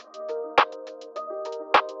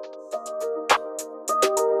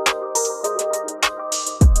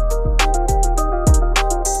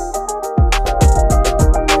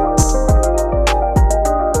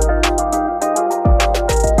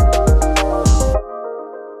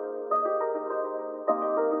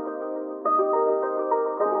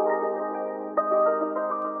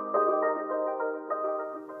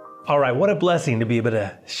what a blessing to be able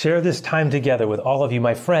to share this time together with all of you,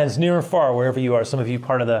 my friends, near and far, wherever you are. Some of you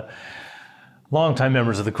part of the longtime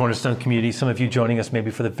members of the Cornerstone community, some of you joining us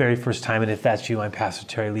maybe for the very first time. And if that's you, I'm Pastor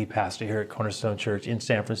Terry, lead pastor here at Cornerstone Church in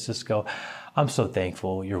San Francisco. I'm so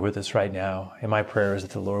thankful you're with us right now. And my prayer is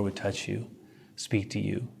that the Lord would touch you, speak to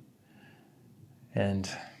you, and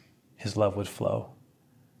his love would flow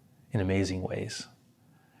in amazing ways.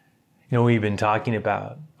 You know, we've been talking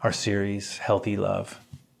about our series, Healthy Love.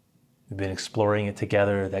 We've been exploring it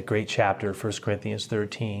together, that great chapter, 1 Corinthians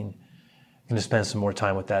 13. I'm going to spend some more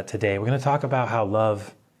time with that today. We're going to talk about how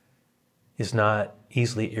love is not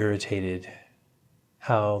easily irritated,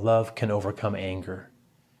 how love can overcome anger.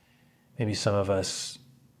 Maybe some of us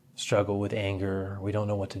struggle with anger. We don't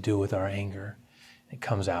know what to do with our anger. It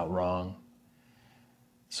comes out wrong.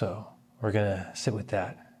 So we're going to sit with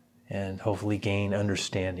that and hopefully gain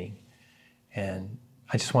understanding. And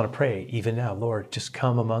I just want to pray even now, Lord, just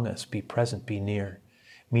come among us, be present, be near.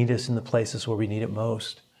 Meet us in the places where we need it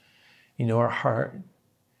most. You know our heart,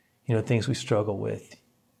 you know things we struggle with,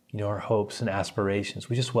 you know our hopes and aspirations.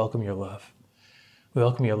 We just welcome your love. We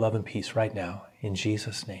welcome your love and peace right now, in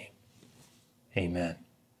Jesus' name. Amen.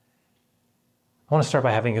 I want to start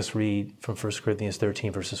by having us read from 1 Corinthians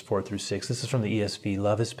 13, verses 4 through 6. This is from the ESV.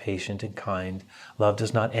 Love is patient and kind. Love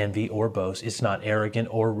does not envy or boast. It's not arrogant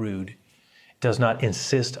or rude. It does not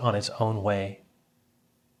insist on its own way.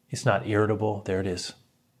 It's not irritable. There it is.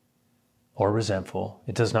 Or resentful.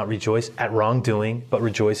 It does not rejoice at wrongdoing, but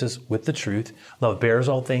rejoices with the truth. Love bears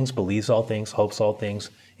all things, believes all things, hopes all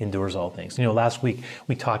things, endures all things. You know, last week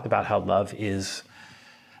we talked about how love is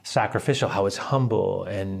sacrificial, how it's humble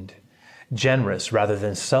and generous rather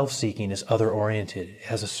than self-seeking, is other-oriented. It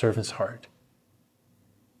has a servant's heart.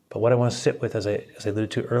 But what I want to sit with, as I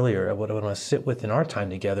alluded to earlier, what I want to sit with in our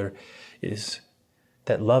time together is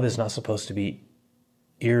that love is not supposed to be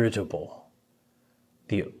irritable.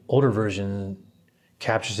 The older version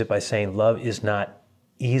captures it by saying love is not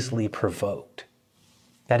easily provoked.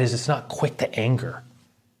 That is, it's not quick to anger,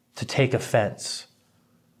 to take offense,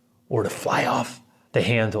 or to fly off the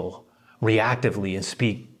handle reactively and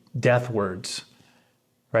speak death words,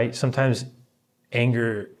 right? Sometimes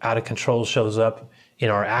anger out of control shows up in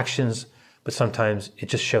our actions, but sometimes it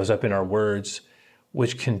just shows up in our words,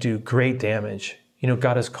 which can do great damage. You know,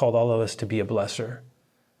 God has called all of us to be a blesser.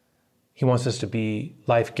 He wants us to be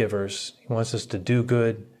life givers. He wants us to do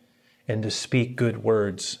good and to speak good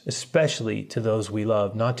words, especially to those we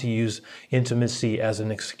love, not to use intimacy as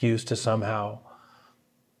an excuse to somehow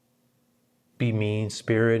be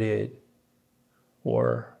mean-spirited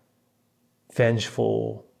or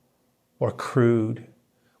vengeful or crude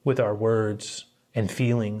with our words and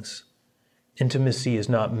feelings. Intimacy is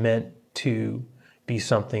not meant to be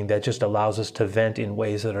something that just allows us to vent in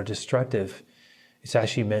ways that are destructive. It's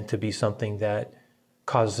actually meant to be something that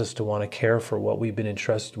causes us to want to care for what we've been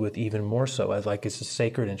entrusted with even more so, as like it's a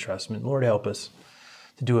sacred entrustment. Lord, help us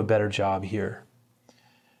to do a better job here.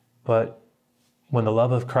 But when the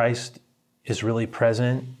love of Christ is really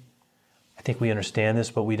present, I think we understand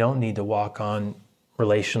this, but we don't need to walk on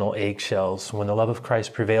relational eggshells. When the love of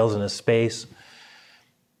Christ prevails in a space,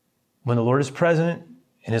 when the Lord is present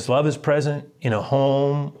and his love is present in a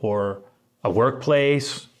home or a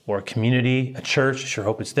workplace or a community, a church, I sure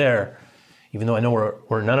hope it's there, even though I know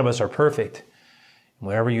where none of us are perfect.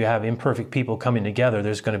 Wherever you have imperfect people coming together,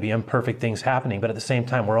 there's going to be imperfect things happening. But at the same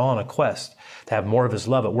time, we're all on a quest to have more of his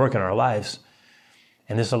love at work in our lives.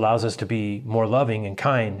 And this allows us to be more loving and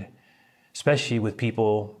kind, especially with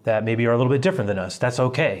people that maybe are a little bit different than us. That's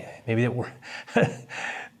okay. Maybe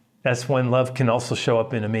that's when love can also show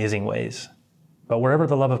up in amazing ways. But wherever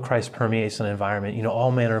the love of Christ permeates an environment, you know,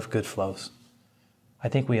 all manner of good flows. I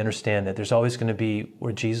think we understand that there's always going to be,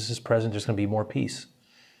 where Jesus is present, there's going to be more peace.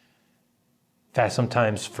 In fact,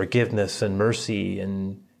 sometimes forgiveness and mercy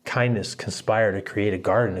and kindness conspire to create a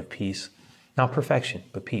garden of peace. Not perfection,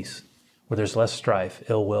 but peace, where there's less strife,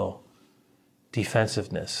 ill will,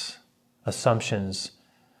 defensiveness, assumptions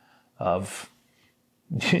of,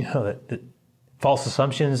 you know, the false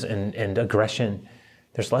assumptions and aggression.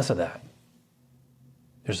 There's less of that.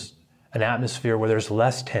 There's an atmosphere where there's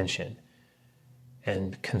less tension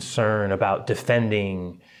and concern about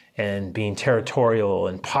defending and being territorial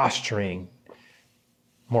and posturing,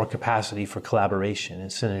 more capacity for collaboration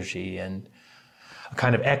and synergy and a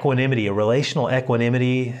kind of equanimity, a relational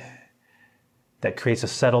equanimity that creates a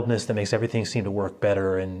settledness that makes everything seem to work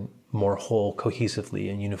better and more whole,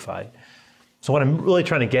 cohesively and unified. So what I'm really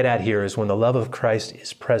trying to get at here is when the love of Christ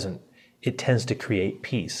is present, it tends to create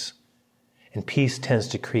peace. And peace tends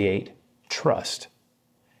to create trust.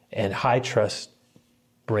 And high trust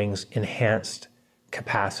brings enhanced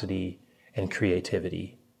capacity and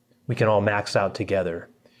creativity. We can all max out together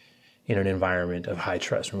in an environment of high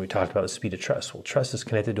trust. When we talked about the speed of trust, well, trust is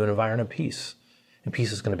connected to an environment of peace, and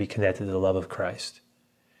peace is going to be connected to the love of Christ.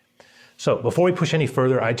 So before we push any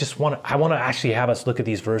further, I want to actually have us look at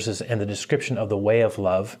these verses and the description of the way of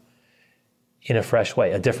love in a fresh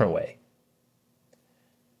way, a different way.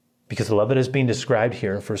 Because the love that is being described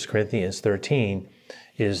here in 1 Corinthians 13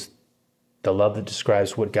 is the love that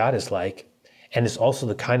describes what God is like, and it's also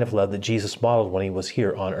the kind of love that Jesus modeled when he was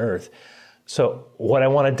here on earth. So what I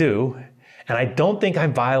want to do, and I don't think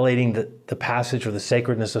I'm violating the passage or the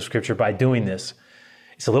sacredness of Scripture by doing this.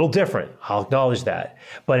 It's a little different, I'll acknowledge that.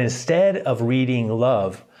 But instead of reading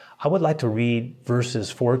love, I would like to read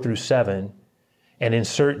verses 4 through 7 and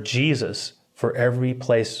insert Jesus for every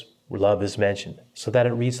place where love is mentioned, so that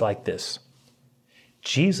it reads like this.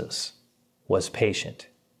 Jesus was patient,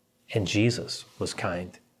 and Jesus was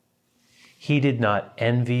kind. He did not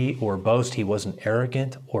envy or boast. He wasn't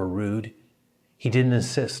arrogant or rude. He didn't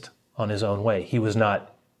insist on his own way. He was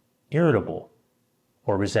not irritable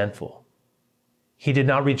or resentful. He did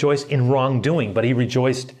not rejoice in wrongdoing, but he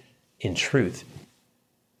rejoiced in truth.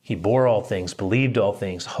 He bore all things, believed all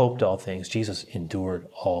things, hoped all things. Jesus endured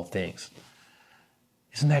all things.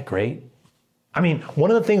 Isn't that great? I mean,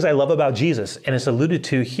 one of the things I love about Jesus, and it's alluded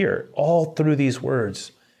to here all through these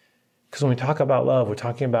words, because when we talk about love, we're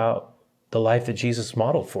talking about the life that Jesus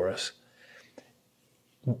modeled for us.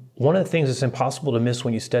 One of the things that's impossible to miss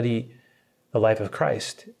when you study the life of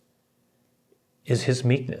Christ is his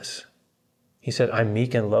meekness. He said, I'm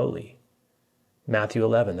meek and lowly. Matthew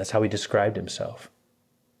 11, that's how he described himself,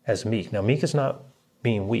 as meek. Now, meek is not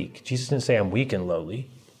being weak. Jesus didn't say I'm weak and lowly.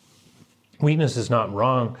 Weakness is not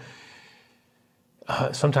wrong.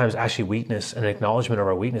 Sometimes actually weakness, an acknowledgement of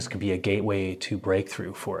our weakness can be a gateway to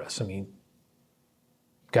breakthrough for us. I mean,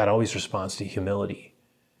 God always responds to humility.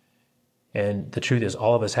 And the truth is,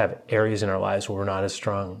 all of us have areas in our lives where we're not as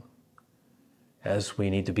strong as we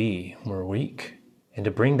need to be. We're weak. And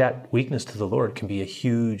to bring that weakness to the Lord can be a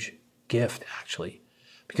huge gift, actually,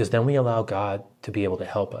 because then we allow God to be able to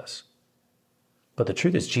help us. But the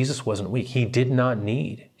truth is, Jesus wasn't weak. He did not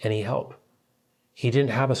need any help. He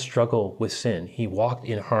didn't have a struggle with sin. He walked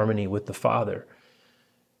in harmony with the Father,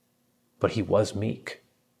 but he was meek.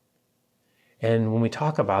 And when we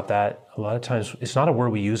talk about that, a lot of times, it's not a word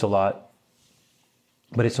we use a lot,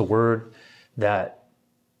 but it's a word that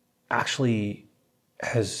actually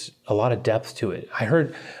has a lot of depth to it. I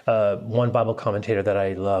heard one Bible commentator that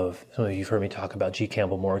I love, some of you have heard me talk about G.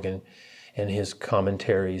 Campbell Morgan and his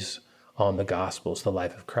commentaries on the Gospels, the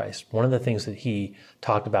life of Christ. One of the things that he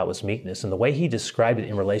talked about was meekness. And the way he described it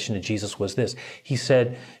in relation to Jesus was this. He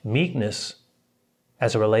said meekness,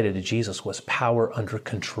 as it related to Jesus, was power under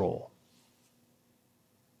control.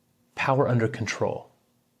 Power under control.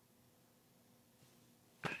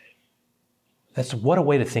 What a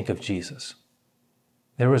way to think of Jesus.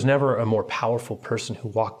 There was never a more powerful person who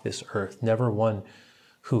walked this earth, never one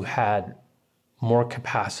who had more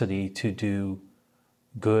capacity to do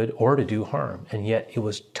good or to do harm, and yet it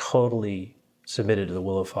was totally submitted to the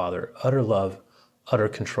will of the Father, utter love, utter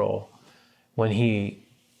control. When he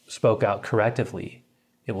spoke out correctively,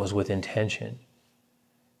 it was with intention.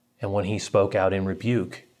 And when he spoke out in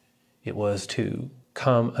rebuke, it was to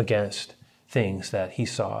come against things that he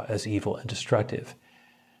saw as evil and destructive.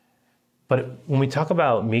 But when we talk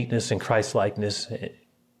about meekness and Christ-likeness,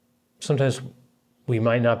 sometimes we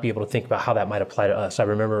might not be able to think about how that might apply to us. I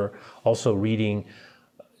remember also reading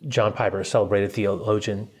John Piper, a celebrated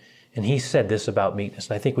theologian, and he said this about meekness,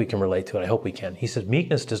 and I think we can relate to it. I hope we can. He said,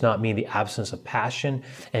 meekness does not mean the absence of passion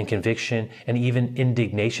and conviction and even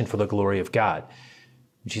indignation for the glory of God.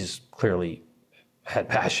 Jesus clearly had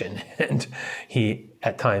passion, and he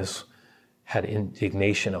at times had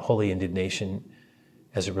indignation, a holy indignation,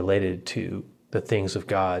 as it related to the things of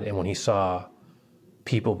God. And when he saw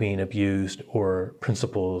people being abused or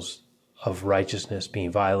principles of righteousness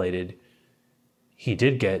being violated, he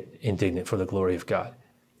did get indignant for the glory of God.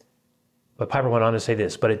 But Piper went on to say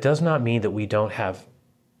this, but it does mean that we don't have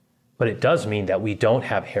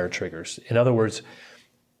hair triggers. In other words,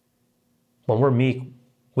 when we're meek,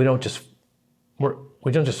 we don't just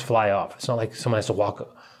fly off. It's not like someone has to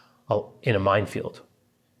walk in a minefield.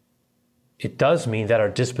 It does mean that our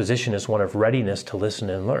disposition is one of readiness to listen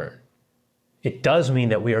and learn. It does mean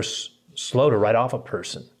that we are slow to write off a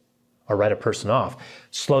person or write a person off,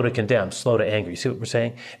 slow to condemn, slow to anger. You see what we're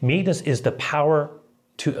saying? Meekness is the power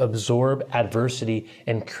to absorb adversity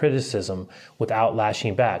and criticism without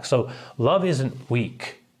lashing back. So love isn't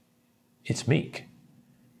weak, it's meek.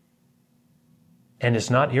 And it's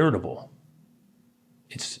not irritable.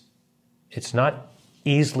 It's not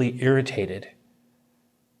easily irritated.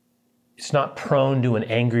 It's not prone to an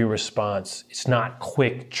angry response. It's not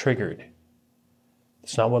quick triggered.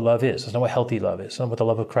 It's not what love is. It's not what healthy love is. It's not what the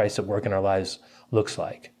love of Christ at work in our lives looks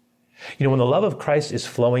like. You know, when the love of Christ is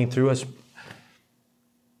flowing through us,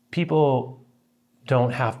 people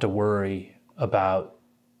don't have to worry about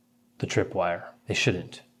the tripwire. They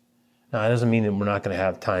shouldn't. Now, that doesn't mean that we're not going to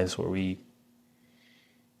have times where we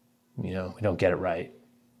don't get it right.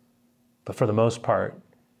 But for the most part,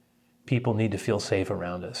 people need to feel safe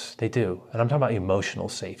around us. They do. And I'm talking about emotional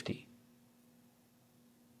safety.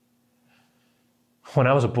 When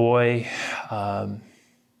I was a boy,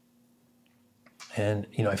 and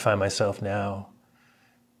I find myself now,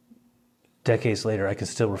 decades later, I can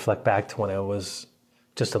still reflect back to when I was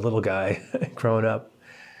just a little guy growing up.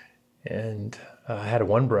 And I had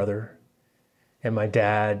one brother, and my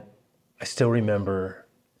dad, I still remember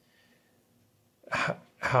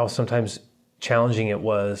how sometimes challenging it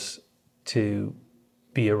was to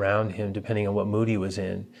be around him depending on what mood he was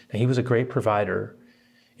in. And he was a great provider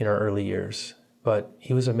in our early years, but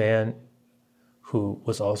he was a man who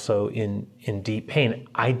was also in deep pain.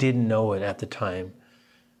 I didn't know it at the time.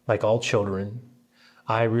 Like all children,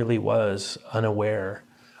 I really was unaware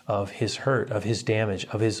of his hurt, of his damage,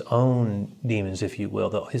 of his own demons, if you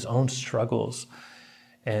will, his own struggles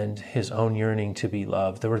and his own yearning to be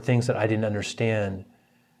loved. There were things that I didn't understand.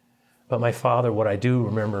 But my father, what I do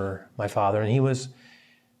remember my father, and he was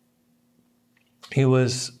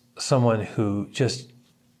someone who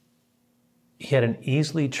he had an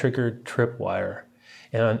easily triggered tripwire.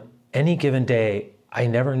 And on any given day, I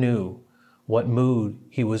never knew what mood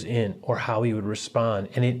he was in or how he would respond.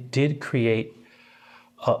 And it did create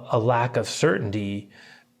a lack of certainty,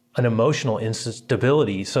 an emotional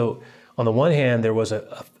instability. So on the one hand, there was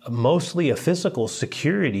mostly a physical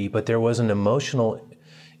security, but there was an emotional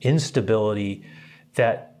instability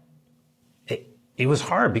that it was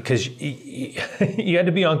hard because you had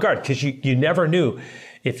to be on guard because you never knew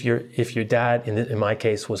if your dad, in my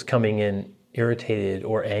case, was coming in irritated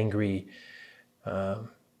or angry,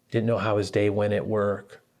 didn't know how his day went at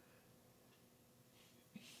work.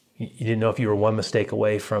 You didn't know if you were one mistake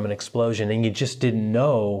away from an explosion, and you just didn't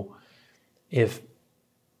know if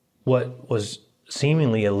what was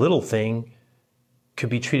seemingly a little thing could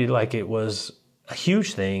be treated like it was a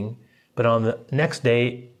huge thing, but on the next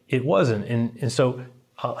day it wasn't. And so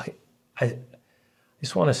I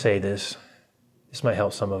just want to say this. This might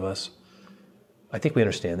help some of us. I think we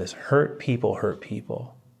understand this. Hurt people hurt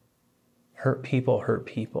people. Hurt people hurt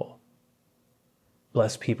people.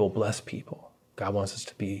 Bless people bless people. God wants us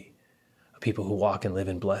to be a people who walk and live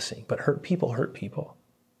in blessing. But hurt people hurt people.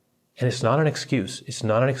 And it's not an excuse. It's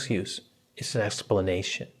not an excuse. It's an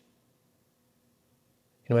explanation.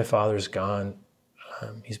 My father's gone.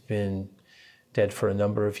 He's been dead for a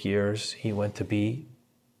number of years. He went to be,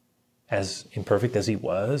 as imperfect as he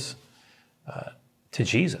was, to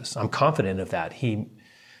Jesus. I'm confident of that.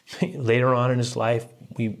 Later on in his life,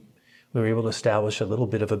 we were able to establish a little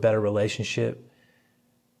bit of a better relationship.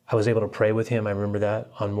 I was able to pray with him. I remember that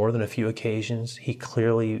on more than a few occasions. He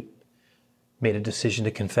clearly made a decision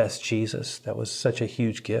to confess Jesus. That was such a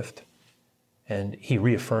huge gift. And he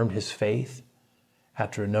reaffirmed his faith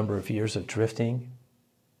after a number of years of drifting.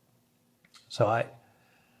 So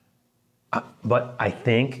but I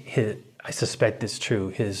think I suspect it's true.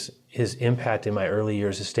 His impact in my early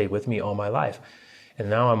years has stayed with me all my life. And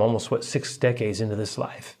now I'm almost, 6 decades into this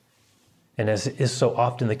life. And as is so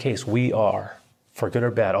often the case, we are, for good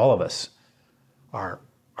or bad, all of us, our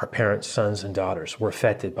parents, sons and daughters. We're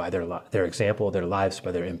affected by their example, their lives,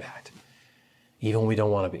 by their impact, even when we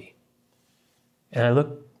don't want to be. And I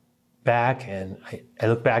look back, and I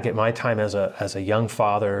look back at my time as a young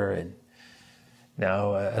father, and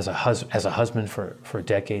now as a husband for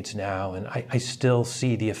decades now, and I still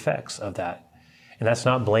see the effects of that. And that's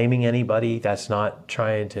not blaming anybody. That's not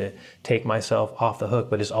trying to take myself off the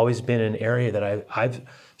hook, but it's always been an area that I've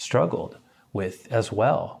struggled with as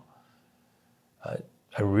well.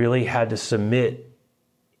 I really had to submit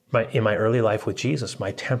in my early life with Jesus,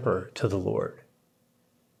 my temper to the Lord,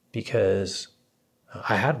 because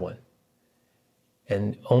I had one.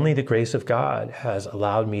 And only the grace of God has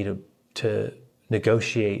allowed me to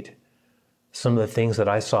negotiate some of the things that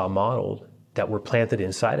I saw modeled that were planted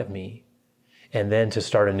inside of me, and then to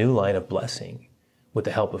start a new line of blessing with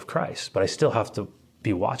the help of Christ. But I still have to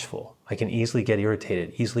be watchful. I can easily get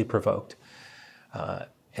irritated, easily provoked.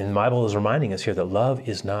 And the Bible is reminding us here that love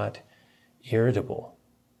is not irritable.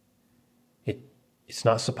 It's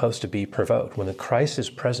not supposed to be provoked. When the Christ is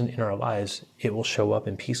present in our lives, it will show up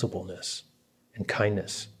in peaceableness and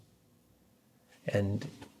kindness. And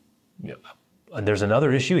there's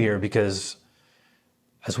another issue here, because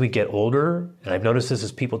as we get older, and I've noticed this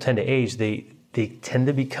as people tend to age, they tend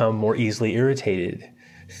to become more easily irritated,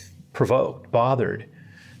 provoked, bothered,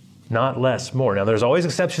 not less, more. Now, there's always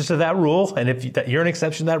exceptions to that rule, and if you're an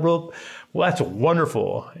exception to that rule, well, that's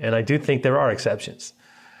wonderful, and I do think there are exceptions.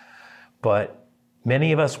 But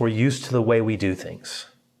many of us, we're used to the way we do things,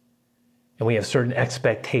 and we have certain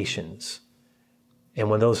expectations, and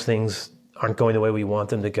when those things aren't going the way we want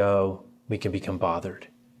them to go, we can become bothered,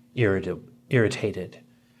 irritated,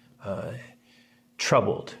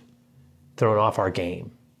 troubled, thrown off our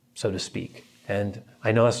game, so to speak. And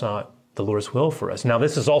I know that's not the Lord's will for us. Now,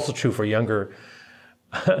 this is also true for the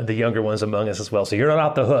younger ones among us as well. So you're not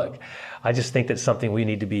off the hook. I just think that's something we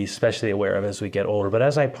need to be especially aware of as we get older. But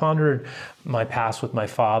as I pondered my past with my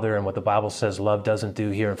father and what the Bible says love doesn't do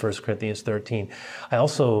here in 1 Corinthians 13, I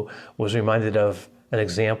also was reminded of an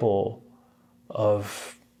example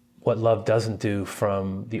of what love doesn't do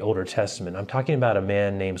from the Older Testament. I'm talking about a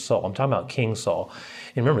man named Saul. I'm talking about King Saul.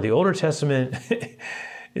 And remember, the Older Testament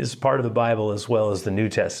is part of the Bible as well as the New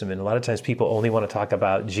Testament. A lot of times people only want to talk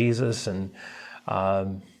about Jesus and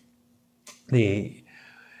the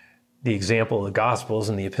example of the Gospels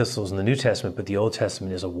and the epistles in the New Testament, but the Old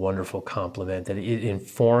Testament is a wonderful complement that it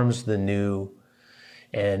informs the New,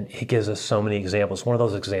 and it gives us so many examples. One of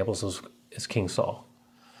those examples is King Saul.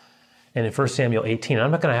 And in 1 Samuel 18,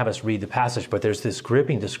 I'm not going to have us read the passage, but there's this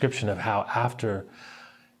gripping description of how after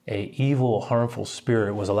an evil, harmful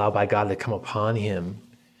spirit was allowed by God to come upon him,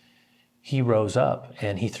 he rose up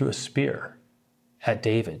and he threw a spear at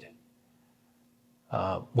David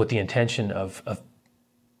with the intention of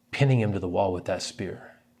pinning him to the wall with that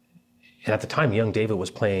spear. And at the time, young David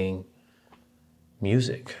was playing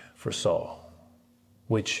music for Saul,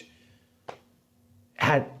 which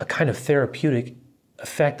had a kind of therapeutic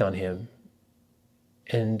effect on him.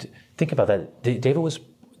 And think about that.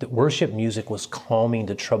 The worship music was calming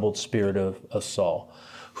the troubled spirit of Saul,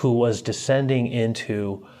 who was descending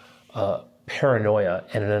into paranoia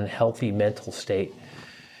and an unhealthy mental state.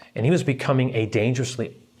 And he was becoming a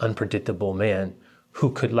dangerously unpredictable man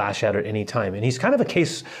who could lash out at any time. And he's kind of a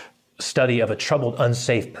case study of a troubled,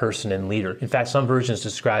 unsafe person and leader. In fact, some versions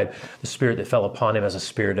describe the spirit that fell upon him as a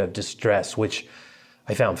spirit of distress, which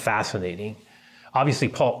I found fascinating.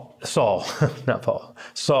 Obviously, Saul,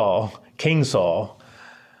 King Saul,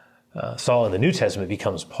 Saul in the New Testament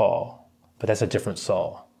becomes Paul, but that's a different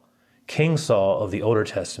Saul. King Saul of the Older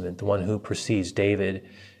Testament, the one who precedes David,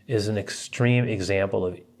 is an extreme example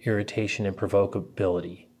of irritation and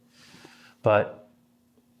provocability. But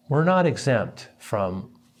we're not exempt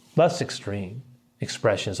from less extreme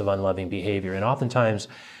expressions of unloving behavior. And oftentimes,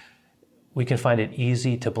 we can find it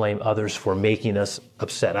easy to blame others for making us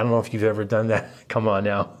upset. I don't know if you've ever done that. Come on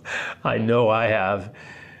now. I know I have.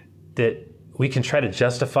 That we can try to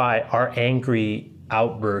justify our angry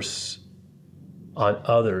outbursts on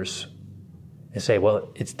others and say,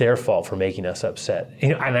 well, it's their fault for making us upset.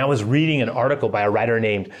 And I was reading an article by a writer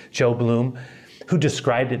named Joe Bloom who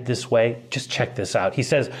described it this way. Just check this out. He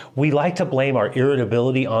says, we like to blame our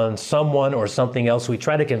irritability on someone or something else. We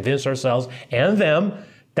try to convince ourselves and them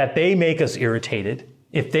that they make us irritated.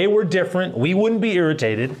 If they were different, we wouldn't be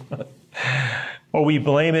irritated. Or we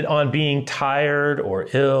blame it on being tired or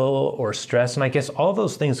ill or stressed. And I guess all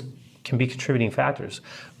those things can be contributing factors.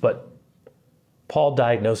 But Paul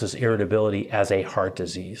diagnoses irritability as a heart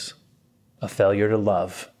disease, a failure to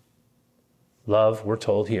love. Love, we're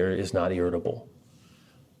told here, is not irritable.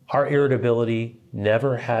 Our irritability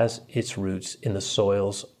never has its roots in the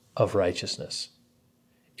soils of righteousness.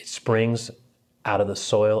 It springs out of the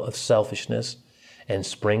soil of selfishness and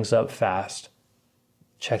springs up fast.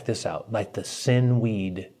 Check this out, like the sin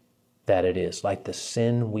weed that it is, like the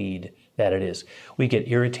sin weed that it is. We get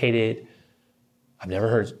irritated. I've never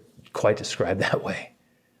heard quite described that way.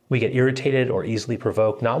 We get irritated or easily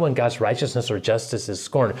provoked, not when God's righteousness or justice is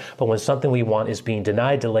scorned, but when something we want is being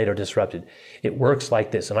denied, delayed, or disrupted. It works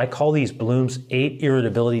like this. And I call these Bloom's 8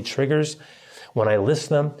 irritability triggers. When I list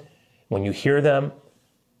them, when you hear them,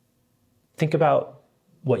 think about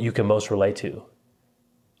what you can most relate to.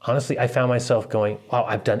 Honestly, I found myself going, wow,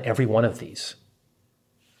 I've done every one of these.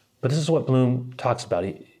 But this is what Bloom talks about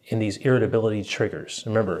in these irritability triggers.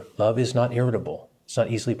 Remember, love is not irritable. It's not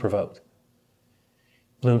easily provoked.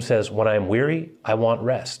 Bloom says, when I'm weary, I want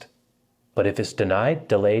rest. But if it's denied,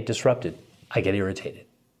 delayed, disrupted, I get irritated.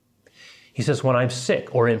 He says, when I'm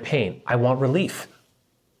sick or in pain, I want relief.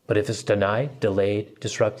 But if it's denied, delayed,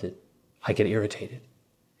 disrupted, I get irritated.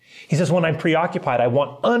 He says, when I'm preoccupied, I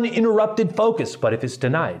want uninterrupted focus. But if it's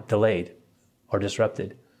denied, delayed, or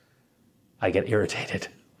disrupted, I get irritated.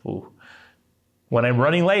 Ooh. When I'm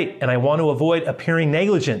running late and I want to avoid appearing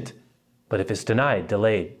negligent, but if it's denied,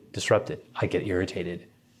 delayed, disrupted, I get irritated.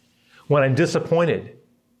 When I'm disappointed,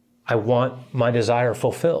 I want my desire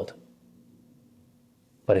fulfilled.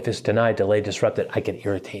 But if it's denied, delayed, disrupted, I get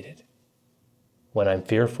irritated. When I'm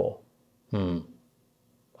fearful,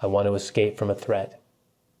 I want to escape from a threat.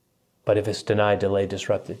 But if it's denied, delayed,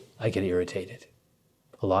 disrupted, I get irritated.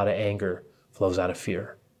 A lot of anger flows out of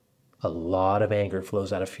fear. A lot of anger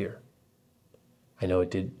flows out of fear. I know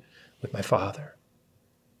it did with my father.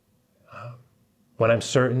 When I'm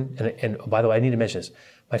certain, and by the way, I need to mention this,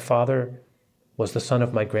 my father was the son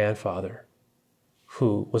of my grandfather,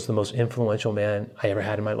 who was the most influential man I ever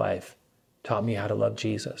had in my life, taught me how to love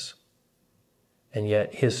Jesus. And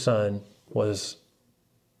yet his son was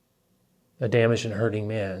a damaged and hurting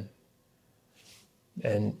man.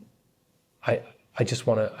 And I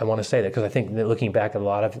want to say that because I think that looking back, a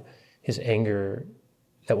lot of his anger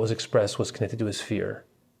that was expressed was connected to his fear.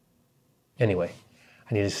 Anyway,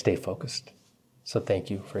 I need to stay focused. So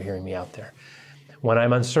thank you for hearing me out there. When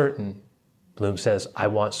I'm uncertain, Bloom says, I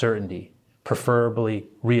want certainty, preferably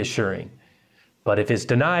reassuring. But if it's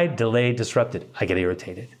denied, delayed, disrupted, I get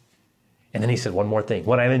irritated. And then he said one more thing.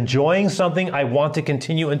 When I'm enjoying something, I want to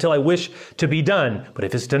continue until I wish to be done. But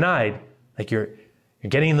if it's denied, like you're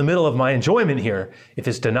getting in the middle of my enjoyment here. If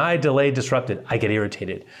it's denied, delayed, disrupted, I get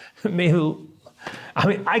irritated.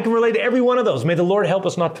 I can relate to every one of those. May the Lord help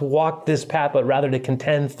us not to walk this path, but rather to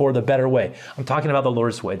contend for the better way. I'm talking about the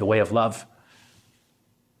Lord's way, the way of love.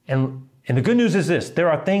 And the good news is this, there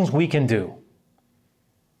are things we can do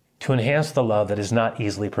to enhance the love that is not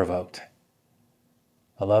easily provoked.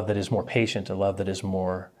 A love that is more patient, a love that is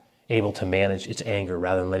more able to manage its anger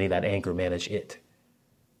rather than letting that anger manage it,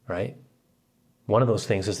 right? One of those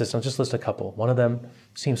things is this, I'll just list a couple. One of them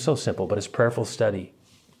seems so simple, but it's prayerful study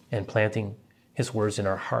and planting his words in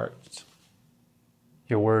our hearts.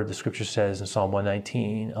 Your word, the scripture says in Psalm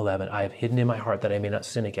 119:11, I have hidden in my heart that I may not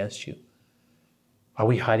sin against you. Are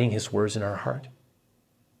we hiding his words in our heart?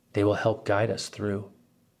 They will help guide us through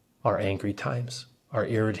our angry times, our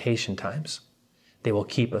irritation times. They will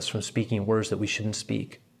keep us from speaking words that we shouldn't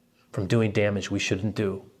speak, from doing damage we shouldn't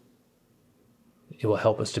do. It will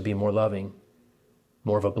help us to be more loving,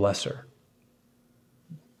 more of a blesser,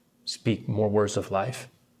 speak more words of life.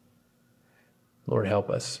 Lord, help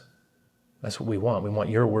us. That's what we want. We want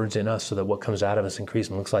your words in us so that what comes out of us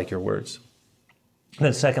increasingly looks like your words. And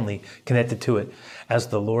then secondly, connected to it, ask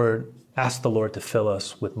the Lord to fill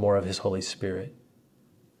us with more of his Holy Spirit.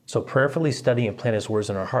 So prayerfully study and plant his words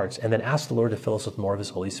in our hearts, and then ask the Lord to fill us with more of his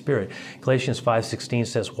Holy Spirit. Galatians 5:16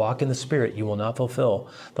 says, walk in the Spirit, you will not fulfill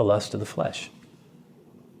the lust of the flesh.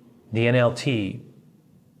 The NLT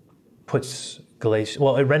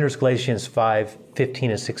it renders Galatians 5:15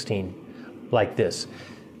 and 16 like this.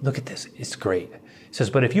 Look at this, it's great. It says,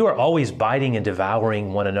 but if you are always biting and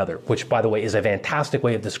devouring one another, which by the way is a fantastic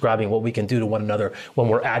way of describing what we can do to one another when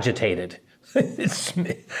we're agitated.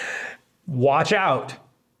 Watch out.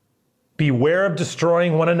 Beware of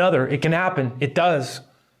destroying one another. It can happen, it does.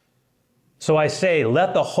 So I say,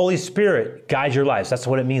 let the Holy Spirit guide your lives. That's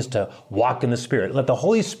what it means to walk in the Spirit. Let the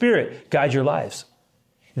Holy Spirit guide your lives.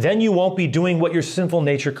 Then you won't be doing what your sinful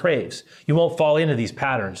nature craves. You won't fall into these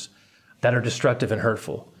patterns that are destructive and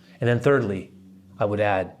hurtful. And then thirdly, I would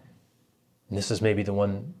add, and this is maybe the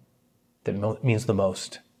one that means the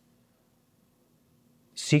most,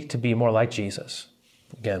 seek to be more like Jesus.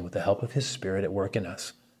 Again, with the help of his Spirit at work in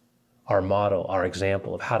us. Our model, our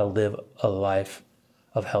example of how to live a life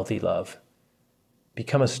of healthy love.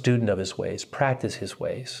 Become a student of his ways. Practice his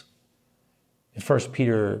ways. In 1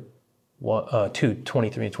 Peter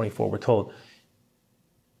 2:23 and 24, we're told,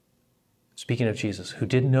 speaking of Jesus, who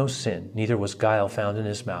did no sin, neither was guile found in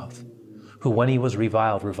his mouth, who when he was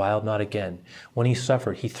reviled not again. When he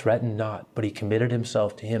suffered, he threatened not, but he committed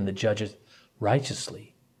himself to him that judgeth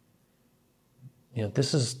righteously.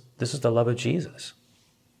 This is the love of Jesus.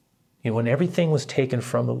 When everything was taken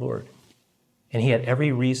from the Lord, and he had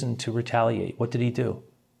every reason to retaliate, what did he do?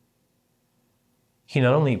 He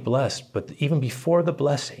not only blessed, but even before the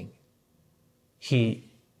blessing, we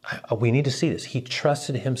need to see this. He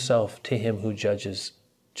trusted himself to him who judges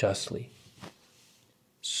justly.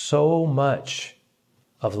 So much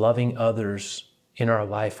of loving others in our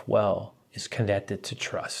life well is connected to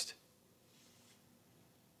trust.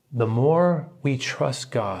 The more we trust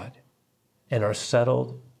God and are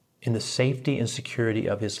settled in the safety and security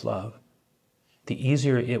of his love, the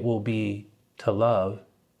easier it will be to love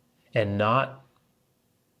and not,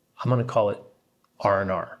 I'm going to call it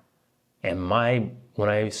R&R. And when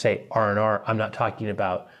I say R&R, I'm not talking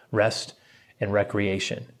about rest and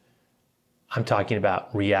recreation. I'm talking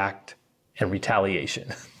about react and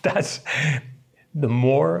retaliation. That's the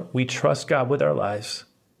more we trust God with our lives,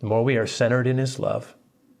 the more we are centered in his love,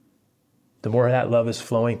 the more that love is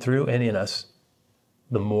flowing through and in us,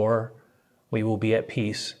 the more we will be at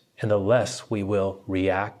peace and the less we will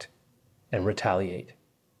react and retaliate.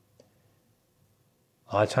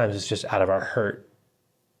 A lot of times it's just out of our hurt.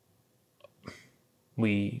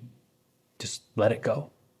 We just let it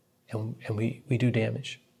go and we do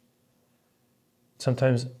damage.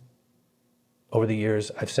 Sometimes over the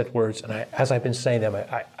years, I've said words, and as I've been saying them,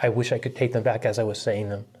 I wish I could take them back as I was saying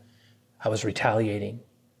them. I was retaliating.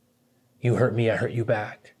 You hurt me, I hurt you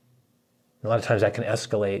back. And a lot of times that can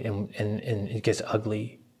escalate and it gets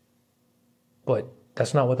ugly. But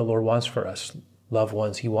that's not what the Lord wants for us, loved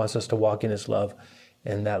ones. He wants us to walk in his love,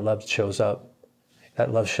 and that love shows up.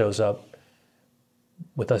 That love shows up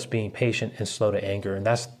with us being patient and slow to anger. And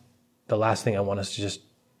that's the last thing I want us to just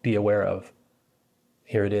be aware of.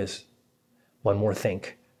 Here it is. One more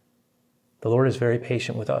think. The Lord is very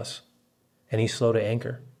patient with us, and he's slow to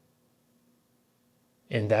anger.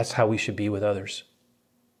 And that's how we should be with others.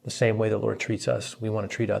 The same way the Lord treats us, we want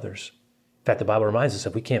to treat others. In fact, the Bible reminds us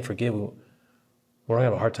if we can't forgive, we're going to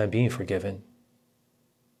have a hard time being forgiven.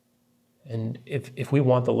 And if we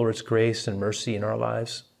want the Lord's grace and mercy in our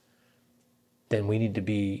lives, then we need to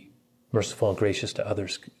be merciful and gracious to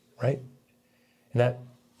others, right? And that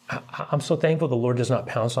I'm so thankful the Lord does not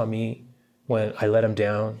pounce on me when I let him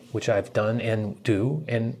down, which I've done and do,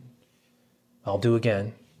 and I'll do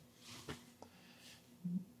again.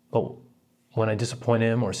 But when I disappoint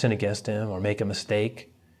him or sin against him or make a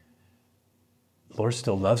mistake, the Lord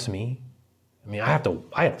still loves me. I mean, you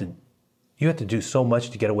have to do so much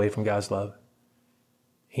to get away from God's love.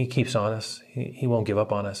 He keeps on us. He won't give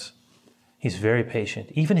up on us. He's very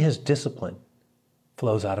patient. Even his discipline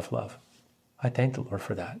flows out of love. I thank the Lord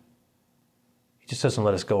for that. He just doesn't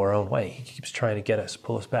let us go our own way. He keeps trying to get us,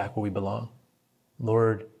 pull us back where we belong.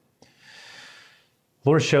 Lord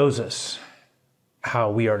shows us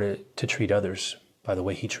how we are to treat others by the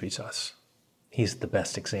way he treats us. He's the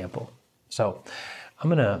best example. So I'm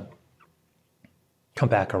going to come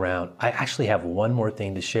back around. I actually have one more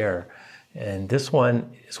thing to share, and this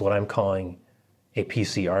one is what I'm calling a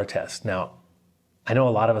PCR test. Now, I know a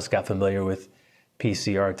lot of us got familiar with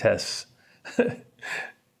PCR tests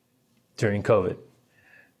during COVID,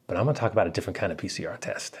 but I'm going to talk about a different kind of PCR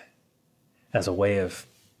test as a way of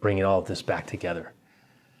bringing all of this back together.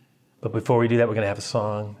 But before we do that, we're going to have a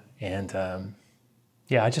song. And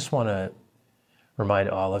I just want to remind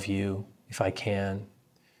all of you, if I can,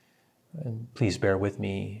 and please bear with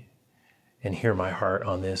me and hear my heart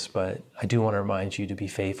on this, but I do want to remind you to be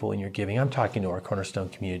faithful in your giving. I'm talking to our Cornerstone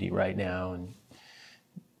community right now, and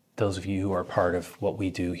those of you who are part of what we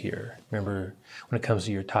do here. Remember, when it comes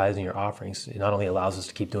to your tithes and your offerings, it not only allows us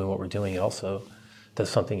to keep doing what we're doing, it also does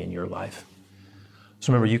something in your life.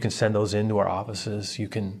 So remember, you can send those into our offices. You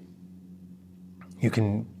can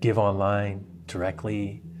give online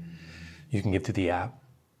directly. You can give through the app.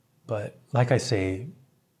 But like I say,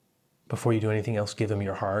 before you do anything else, give them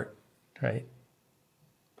your heart, right?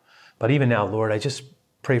 But even now, Lord, I just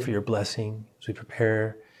pray for your blessing as we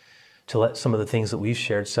prepare to let some of the things that we've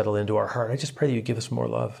shared settle into our heart. I just pray that you give us more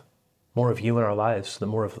love, more of you in our lives, so that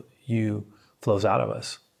more of you flows out of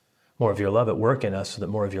us, more of your love at work in us, so that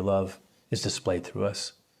more of your love is displayed through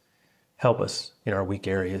us. Help us in our weak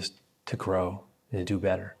areas to grow and to do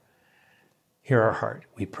better. Hear our heart,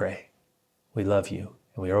 we pray. We love you,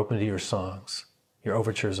 and we are open to your songs, your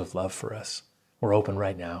overtures of love for us. We're open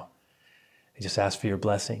right now. I just ask for your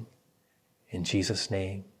blessing. In Jesus'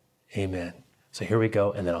 name, amen. So here we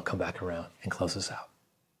go, and then I'll come back around and close this out.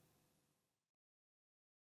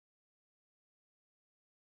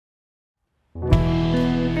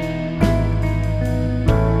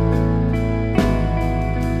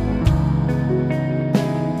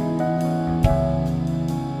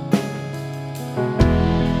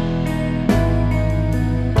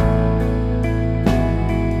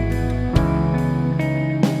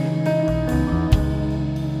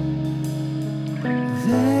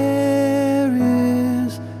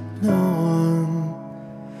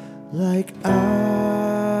 Like our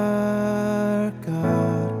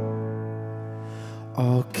God,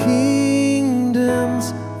 all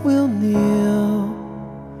kingdoms will kneel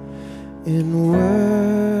in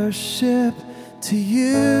worship to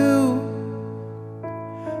you.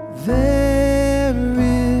 There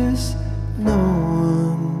is no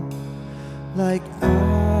one like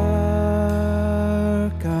our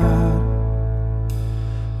God,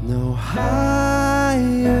 no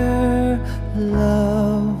higher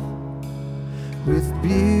love with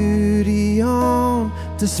beauty on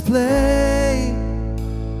display.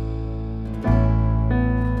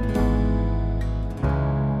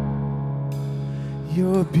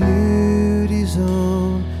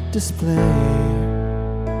 display.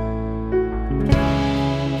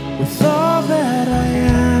 With all that I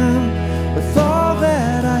am, with all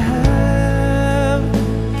that I have,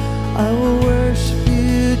 I will worship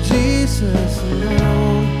you, Jesus,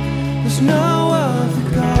 alone. There's no other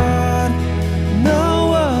God,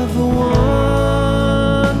 no other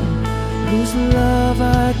one whose love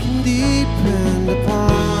I can depend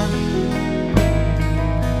upon.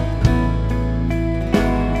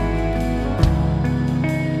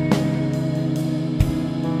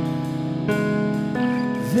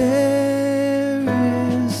 There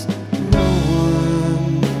is no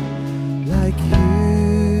one like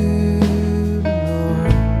you,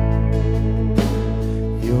 Lord.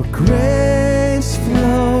 Your grace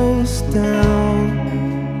flows down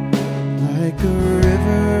like a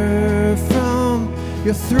river from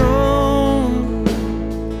your throne.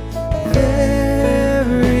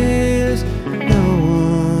 There is no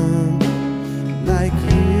one like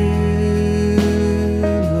you,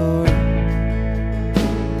 Lord.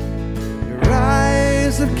 Your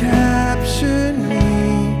eyes have captured me.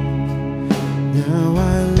 Now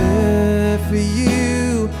I live for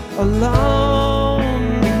you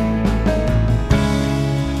alone.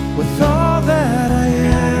 With all that I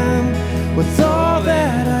am, with all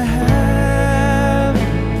that I have,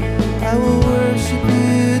 I will worship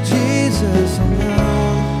you, Jesus,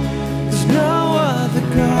 alone. There's no other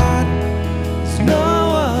God, there's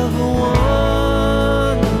no other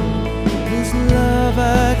one whose love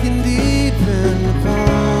I can depend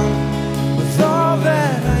upon. With all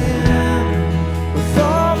that I am, with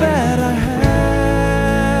all that I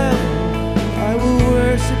have, I will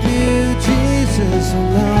worship you, Jesus,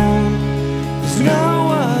 alone. There's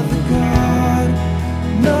no other God,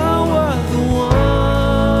 no other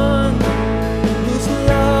one whose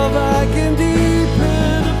love I can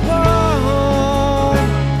depend upon.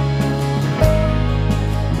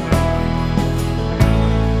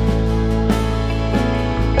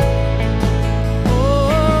 Oh,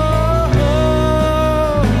 oh,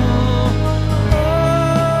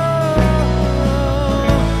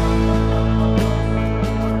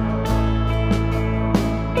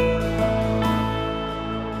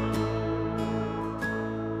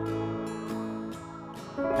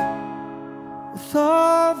 with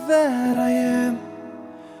all that I am,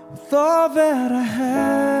 with all that I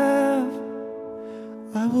have,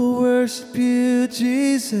 I will worship you,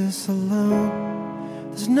 Jesus, alone.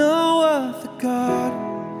 There's no other God,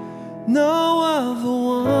 no other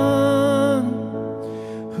one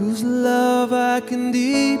whose love I can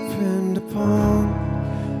depend upon.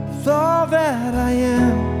 With all that I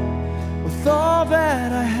am, with all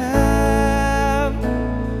that I have,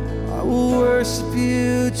 I will worship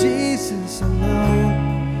you, Jesus, alone.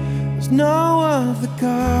 There's no other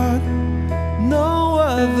God, no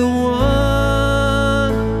other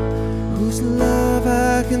one whose love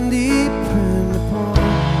I can depend upon.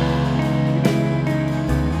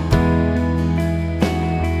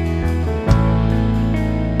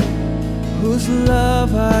 Whose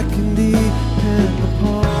love I can depend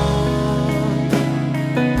upon.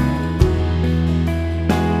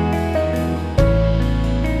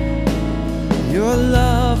 Your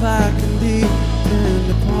love I can depend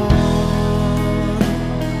upon.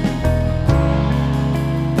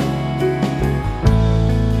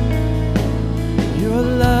 Your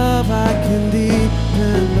love I can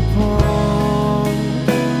depend upon.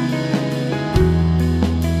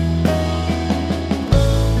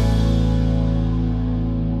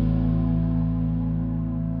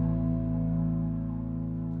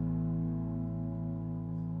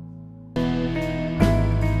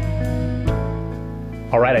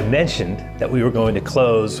 All right, I mentioned that we were going to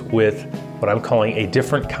close with what I'm calling a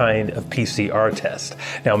different kind of PCR test.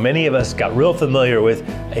 Now, many of us got real familiar with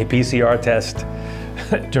a PCR test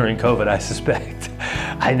during COVID, I suspect.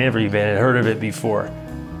 I never even had heard of it before.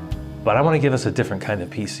 But I want to give us a different kind of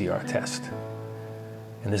PCR test.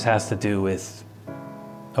 And this has to do with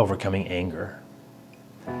overcoming anger.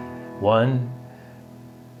 One,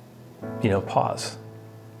 pause.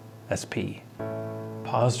 That's P.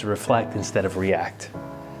 Pause to reflect instead of react.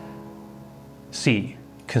 C,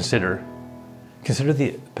 consider. Consider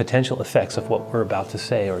the potential effects of what we're about to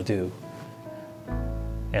say or do.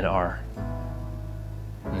 And R,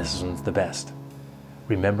 and this is the best,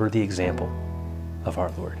 remember the example of our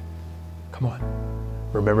Lord. Come on.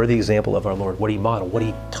 Remember the example of our Lord, what he modeled, what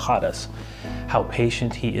he taught us, how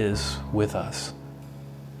patient he is with us,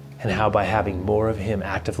 and how by having more of him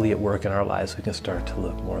actively at work in our lives, we can start to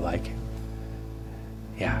look more like him.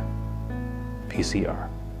 Yeah, PCR,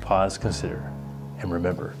 pause, consider, and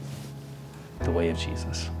remember the way of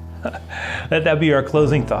Jesus. Let that be our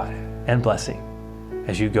closing thought and blessing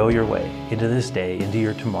as you go your way into this day, into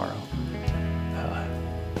your tomorrow.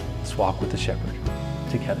 Let's walk with the shepherd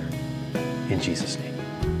together in Jesus' name.